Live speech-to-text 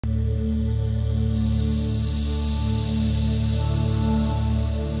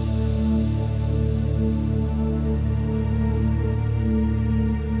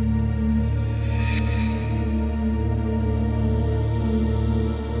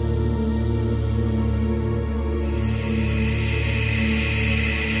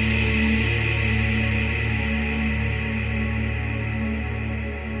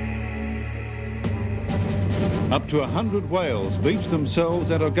Up to 100 whales beach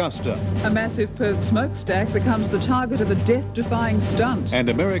themselves at Augusta. A massive Perth smokestack becomes the target of a death-defying stunt. And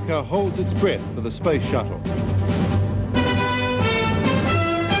America holds its breath for the space shuttle.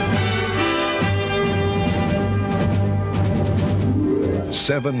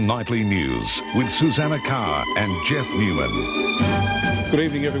 Seven Nightly News with Susanna Carr and Jeff Newman. Good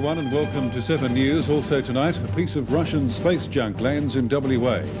evening, everyone, and welcome to 7 News. Also tonight, a piece of Russian space junk lands in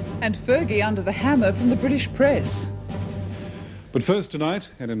WA. And Fergie under the hammer from the British press. But first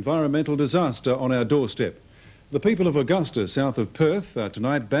tonight, an environmental disaster on our doorstep. The people of Augusta, south of Perth, are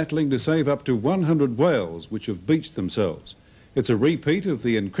tonight battling to save up to 100 whales which have beached themselves. It's a repeat of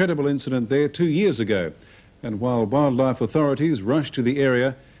the incredible incident there 2 years ago. And while wildlife authorities rush to the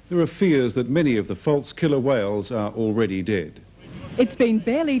area, there are fears that many of the false killer whales are already dead. It's been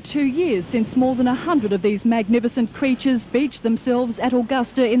barely 2 years since more than 100 of these magnificent creatures beached themselves at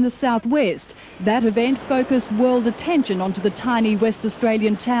Augusta in the southwest. That event focused world attention onto the tiny West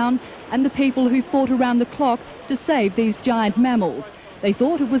Australian town and the people who fought around the clock to save these giant mammals. They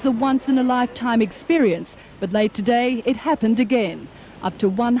thought it was a once-in-a-lifetime experience, but late today it happened again. Up to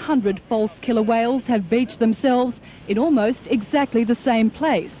 100 false killer whales have beached themselves in almost exactly the same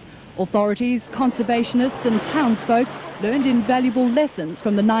place. Authorities, conservationists and townsfolk learned invaluable lessons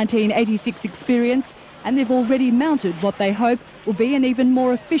from the 1986 experience, and they've already mounted what they hope will be an even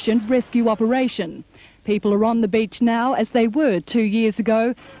more efficient rescue operation. People are on the beach now as they were 2 years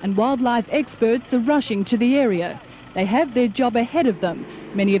ago, and wildlife experts are rushing to the area. They have their job ahead of them.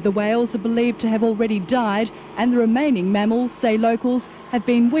 Many of the whales are believed to have already died, and the remaining mammals, say locals, have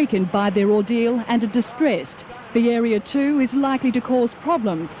been weakened by their ordeal and are distressed. The area too is likely to cause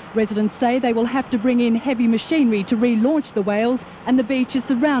problems. Residents say they will have to bring in heavy machinery to relaunch the whales, and the beach is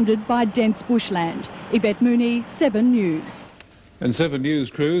surrounded by dense bushland. Yvette Mooney, 7 News. And 7 News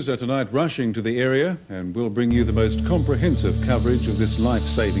crews are tonight rushing to the area and will bring you the most comprehensive coverage of this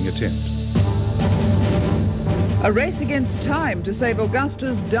life-saving attempt. A race against time to save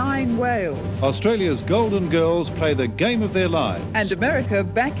Augusta's dying whales. Australia's golden girls play the game of their lives. And America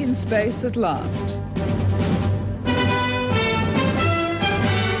back in space at last.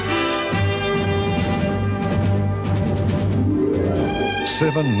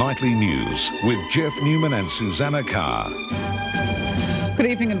 Seven Nightly News with Jeff Newman and Susanna Carr. Good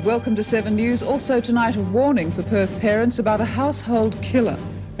evening and welcome to 7 News. Also tonight, a warning for Perth parents about a household killer.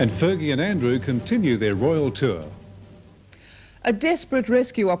 And Fergie and Andrew continue their royal tour. A desperate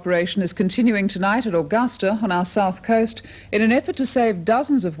rescue operation is continuing tonight at Augusta on our south coast in an effort to save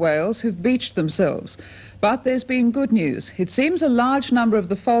dozens of whales who've beached themselves. But there's been good news. It seems a large number of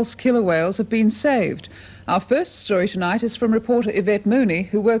the false killer whales have been saved. Our first story tonight is from reporter Yvette Mooney,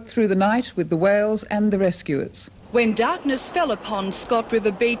 who worked through the night with the whales and the rescuers. When darkness fell upon Scott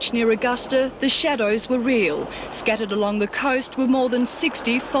River Beach near Augusta, the shadows were real. Scattered along the coast were more than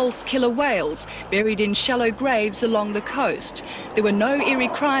 60 false killer whales, buried in shallow graves along the coast. There were no eerie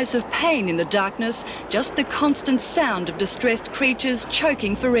cries of pain in the darkness, just the constant sound of distressed creatures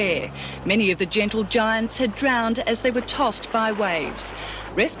choking for air. Many of the gentle giants had drowned as they were tossed by waves.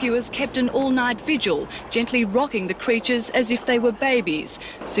 Rescuers kept an all-night vigil, gently rocking the creatures as if they were babies,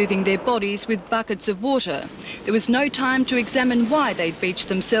 soothing their bodies with buckets of water. There was no time to examine why they'd beached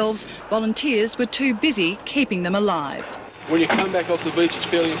themselves. Volunteers were too busy keeping them alive. When you come back off the beach, it's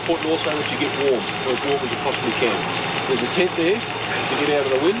fairly important also that you get warm, or as warm as you possibly can. There's a tent there to get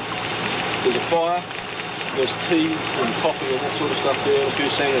out of the wind. There's a fire. There's tea and coffee and that sort of stuff there, and a few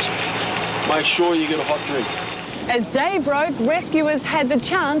sandwiches. Make sure you get a hot drink. As day broke, rescuers had the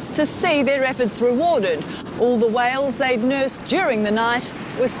chance to see their efforts rewarded. All the whales they'd nursed during the night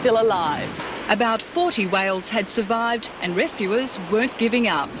were still alive. About 40 whales had survived, and rescuers weren't giving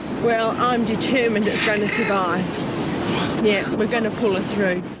up. Well, I'm determined it's going to survive. Yeah, we're going to pull her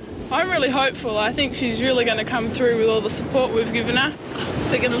through. I'm really hopeful. I think she's really going to come through with all the support we've given her.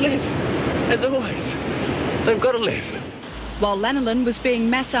 They're going to live, as always. They've got to live. While lanolin was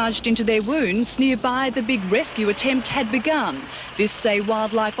being massaged into their wounds, nearby the big rescue attempt had begun. This, say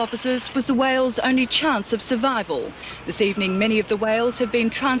wildlife officers, was the whales' only chance of survival. This evening, many of the whales have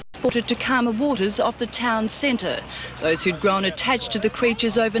been transported to calmer waters off the town centre. Those who'd grown attached to the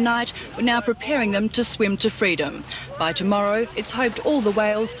creatures overnight were now preparing them to swim to freedom. By tomorrow, it's hoped all the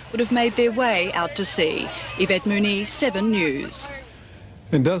whales would have made their way out to sea. Yvette Mooney, 7 News.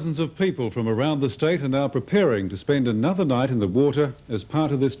 And dozens of people from around the state are now preparing to spend another night in the water as part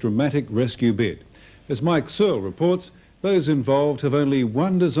of this dramatic rescue bid. As Mike Searle reports, Those involved have only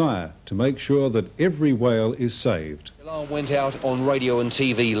one desire: to make sure that every whale is saved. The alarm went out on radio and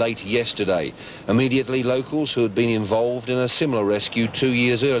TV late yesterday. Immediately, locals who had been involved in a similar rescue 2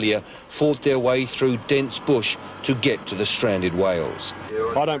 years earlier fought their way through dense bush to get to the stranded whales.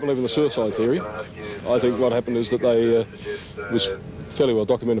 I don't believe in the suicide theory. I think what happened is that they was fairly well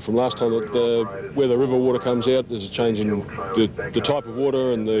documented from last time that where the river water comes out, there's a change in the type of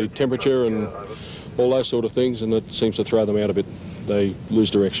water and the temperature and all those sort of things, and it seems to throw them out a bit. They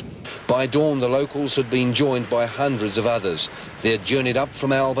lose direction. By dawn, the locals had been joined by hundreds of others. They had journeyed up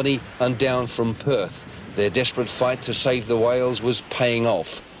from Albany and down from Perth. Their desperate fight to save the whales was paying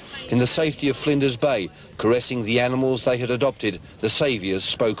off. In the safety of Flinders Bay, caressing the animals they had adopted, the saviours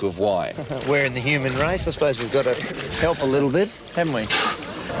spoke of why. We're in the human race. I suppose we've got to help a little bit, haven't we?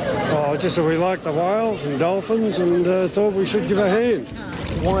 Oh, just that we like the whales and dolphins and thought we should give a hand.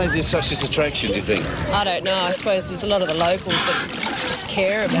 Why is there such this attraction, do you think? I don't know. I suppose there's a lot of the locals that just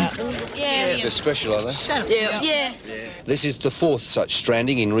care about them. Yeah. They're special, are they? Shut up. Yeah. This is the fourth such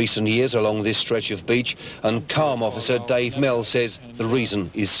stranding in recent years along this stretch of beach, and Calm Officer Dave Mell says the reason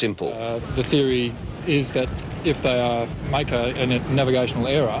is simple. The theory is that if they make a navigational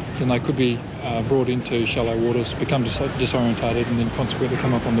error, then they could be brought into shallow waters, become disorientated, and then consequently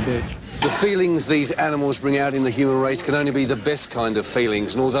come up on the beach. The feelings these animals bring out in the human race can only be the best kind of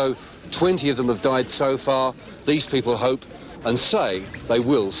feelings, and although 20 of them have died so far, these people hope and say they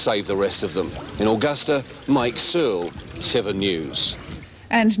will save the rest of them. In Augusta, Mike Searle, 7 News.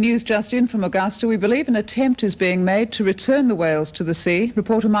 And news just in from Augusta. We believe an attempt is being made to return the whales to the sea.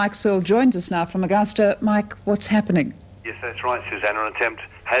 Reporter Mike Searle joins us now from Augusta. Mike, what's happening? Yes, that's right, Susanna. An attempt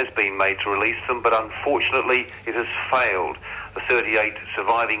has been made to release them, but unfortunately it has failed. The 38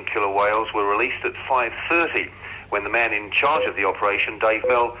 surviving killer whales were released at 5:30 when the man in charge of the operation, Dave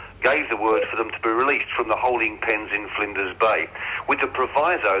Mell, gave the word for them to be released from the holding pens in Flinders Bay, with the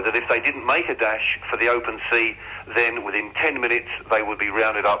proviso that if they didn't make a dash for the open sea, then within 10 minutes they would be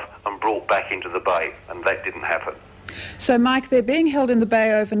rounded up and brought back into the bay, and that didn't happen. So, Mike, they're being held in the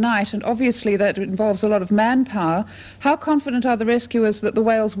bay overnight, and obviously that involves a lot of manpower. How confident are the rescuers that the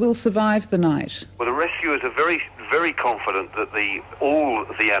whales will survive the night? Well, the rescuers are very, very confident that all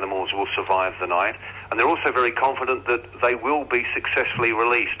the animals will survive the night, and they're also very confident that they will be successfully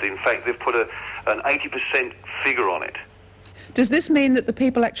released. In fact, they've put an 80% figure on it. Does this mean that the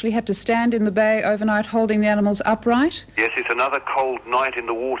people actually have to stand in the bay overnight holding the animals upright? Yes, it's another cold night in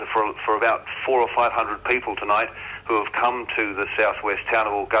the water for about 400 or 500 people tonight who have come to the southwest town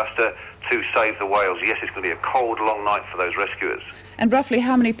of Augusta to save the whales. Yes, it's going to be a cold, long night for those rescuers. And roughly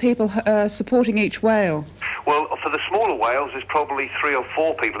how many people are supporting each whale? Well, for the smaller whales, there's probably 3 or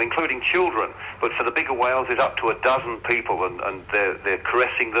 4 people, including children. But for the bigger whales, there's up to a dozen people, and they're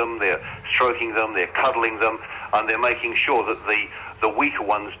caressing them, they're stroking them, they're cuddling them, and they're making sure that the weaker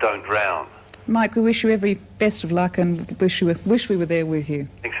ones don't drown. Mike, we wish you every best of luck and wish we were there with you.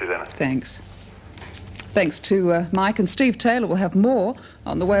 Thanks, Susanna. Thanks. Thanks to Mike, and Steve Taylor will have more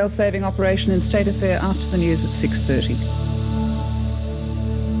on the whale saving operation in State Affair after the news at 6:30.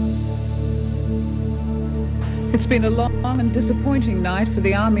 It's been a long and disappointing night for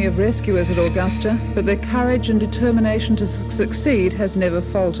the army of rescuers at Augusta, but their courage and determination to succeed has never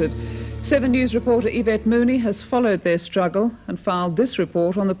faltered. 7 News reporter Yvette Mooney has followed their struggle and filed this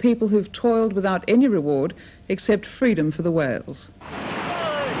report on the people who've toiled without any reward except freedom for the whales.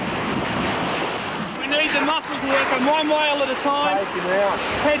 We need the muscles working one whale at a time.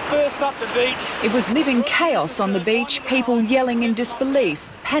 Head first up the beach. It was living chaos on the beach, people yelling in disbelief,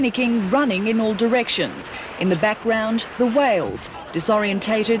 panicking, running in all directions. In the background, the whales,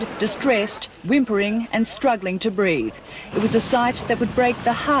 disorientated, distressed, whimpering and struggling to breathe. It was a sight that would break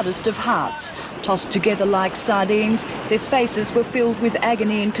the hardest of hearts. Tossed together like sardines, their faces were filled with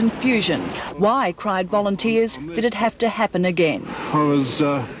agony and confusion. Why, cried volunteers, did it have to happen again? I was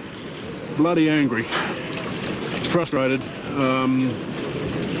bloody angry, frustrated,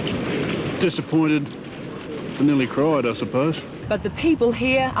 disappointed, and nearly cried, I suppose. But the people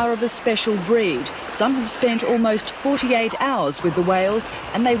here are of a special breed. Some have spent almost 48 hours with the whales,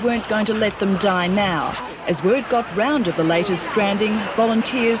 and they weren't going to let them die now. As word got round of the latest stranding,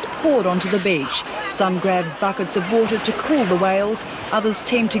 volunteers poured onto the beach. Some grabbed buckets of water to cool the whales, others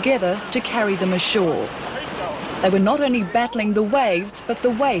teamed together to carry them ashore. They were not only battling the waves, but the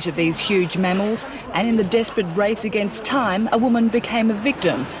weight of these huge mammals, and in the desperate race against time, a woman became a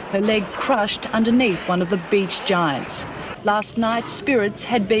victim, her leg crushed underneath one of the beach giants. Last night, spirits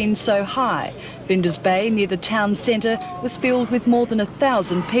had been so high. Flinders Bay, near the town centre, was filled with more than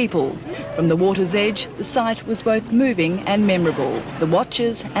 1,000 people. From the water's edge, the sight was both moving and memorable. The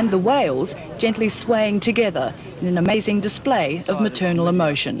watchers and the whales gently swaying together in an amazing display of maternal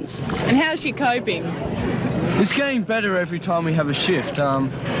emotions. And how's she coping? It's getting better every time we have a shift.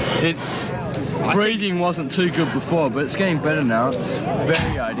 Breathing wasn't too good before, but it's getting better now. It's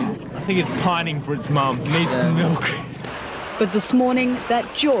variating. I think it's pining for its mum. Needs some milk. But this morning,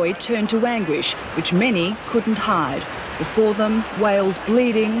 that joy turned to anguish, which many couldn't hide. Before them, whales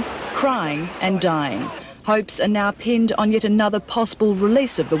bleeding, crying and dying. Hopes are now pinned on yet another possible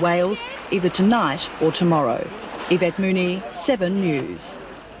release of the whales, either tonight or tomorrow. Yvette Mooney, 7 News.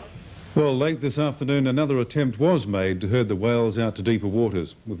 Well, late this afternoon, another attempt was made to herd the whales out to deeper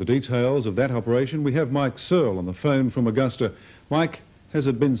waters. With the details of that operation, we have Mike Searle on the phone from Augusta. Mike, has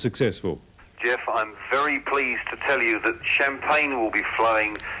it been successful? Jeff, I'm very pleased to tell you that champagne will be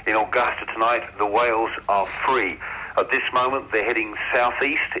flowing in Augusta tonight. The whales are free. At this moment, they're heading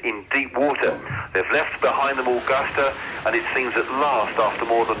southeast in deep water. They've left behind them Augusta, and it seems at last, after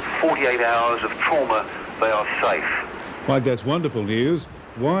more than 48 hours of trauma, they are safe. Mike, that's wonderful news.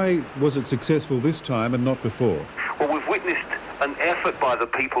 Why was it successful this time and not before? Well, we've witnessed an effort by the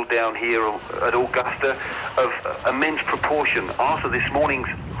people down here at Augusta of immense proportion after this morning's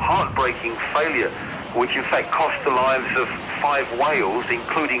heartbreaking failure, which in fact cost the lives of 5 whales,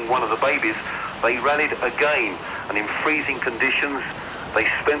 including one of the babies. They rallied again, and in freezing conditions, they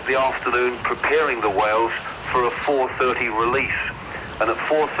spent the afternoon preparing the whales for a 4:30 release. And at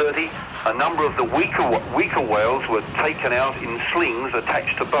 4:30, a number of the weaker whales were taken out in slings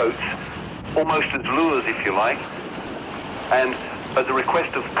attached to boats, almost as lures, if you like. And at the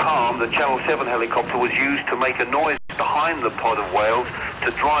request of Calm, the Channel 7 helicopter was used to make a noise behind the pod of whales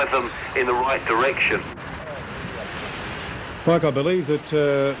to drive them in the right direction. Mike, I believe that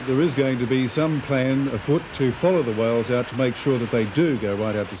there is going to be some plan afoot to follow the whales out to make sure that they do go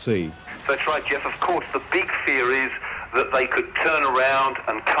right out to sea. That's right, Jeff. Of course, the big fear is that they could turn around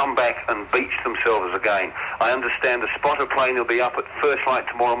and come back and beach themselves again. I understand the spotter plane will be up at first light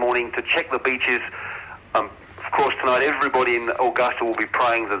tomorrow morning to check the beaches. Of course, tonight everybody in Augusta will be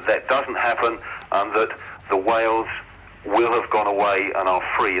praying that that doesn't happen and that the whales will have gone away and are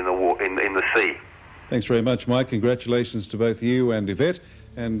free in the sea. Thanks very much, Mike. Congratulations to both you and Yvette,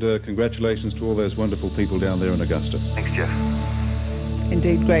 and congratulations to all those wonderful people down there in Augusta. Thanks, Jeff.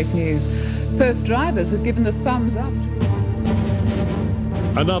 Indeed, great news. Perth drivers have given the thumbs up.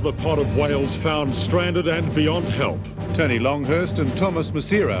 Another pod of whales found stranded and beyond help. Tony Longhurst and Thomas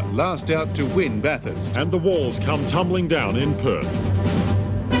Masira last out to win Bathurst. And the walls come tumbling down in Perth.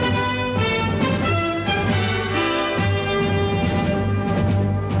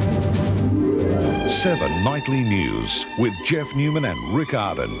 Seven Nightly News with Jeff Newman and Rick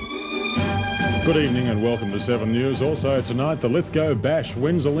Arden. Good evening and welcome to 7 News. Also tonight, the Lithgow Bash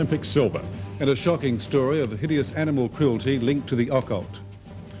wins Olympic silver. And a shocking story of hideous animal cruelty linked to the occult.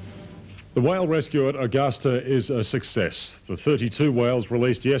 The whale rescue at Augusta is a success. The 32 whales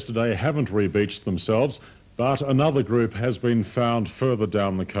released yesterday haven't re-beached themselves, but another group has been found further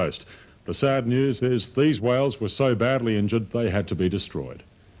down the coast. The sad news is these whales were so badly injured they had to be destroyed.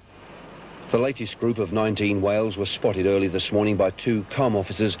 The latest group of 19 whales was spotted early this morning by 2 Calm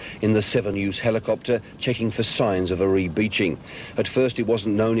officers in the 7 News helicopter checking for signs of a re-beaching. At first it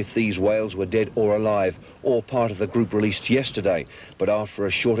wasn't known if these whales were dead or alive or part of the group released yesterday, but after a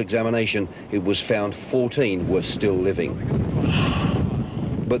short examination it was found 14 were still living.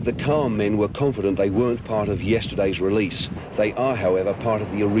 But the Calm men were confident they weren't part of yesterday's release. They are, however, part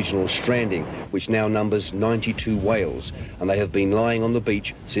of the original stranding, which now numbers 92 whales, and they have been lying on the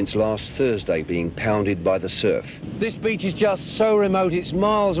beach since last Thursday, being pounded by the surf. This beach is just so remote, it's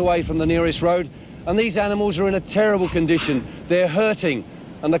miles away from the nearest road, and these animals are in a terrible condition. They're hurting,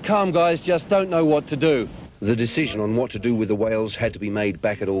 and the Calm guys just don't know what to do. The decision on what to do with the whales had to be made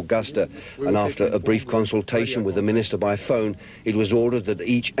back at Augusta, and after a brief consultation with the minister by phone, it was ordered that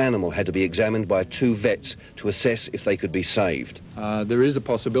each animal had to be examined by 2 vets to assess if they could be saved. There is a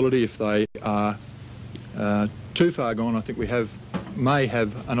possibility if they are too far gone, I think we may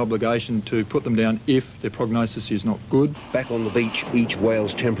have an obligation to put them down if their prognosis is not good. Back on the beach, each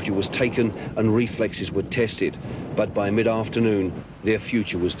whale's temperature was taken and reflexes were tested, but by mid-afternoon, their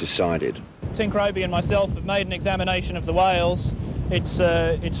future was decided. Tink Roby and myself have made an examination of the whales. It's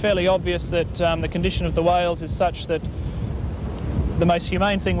fairly obvious that the condition of the whales is such that the most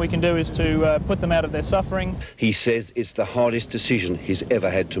humane thing we can do is to put them out of their suffering. He says it's the hardest decision he's ever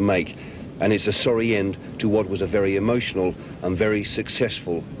had to make, and it's a sorry end to what was a very emotional and very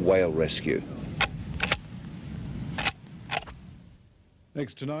successful whale rescue.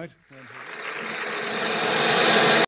 Next tonight.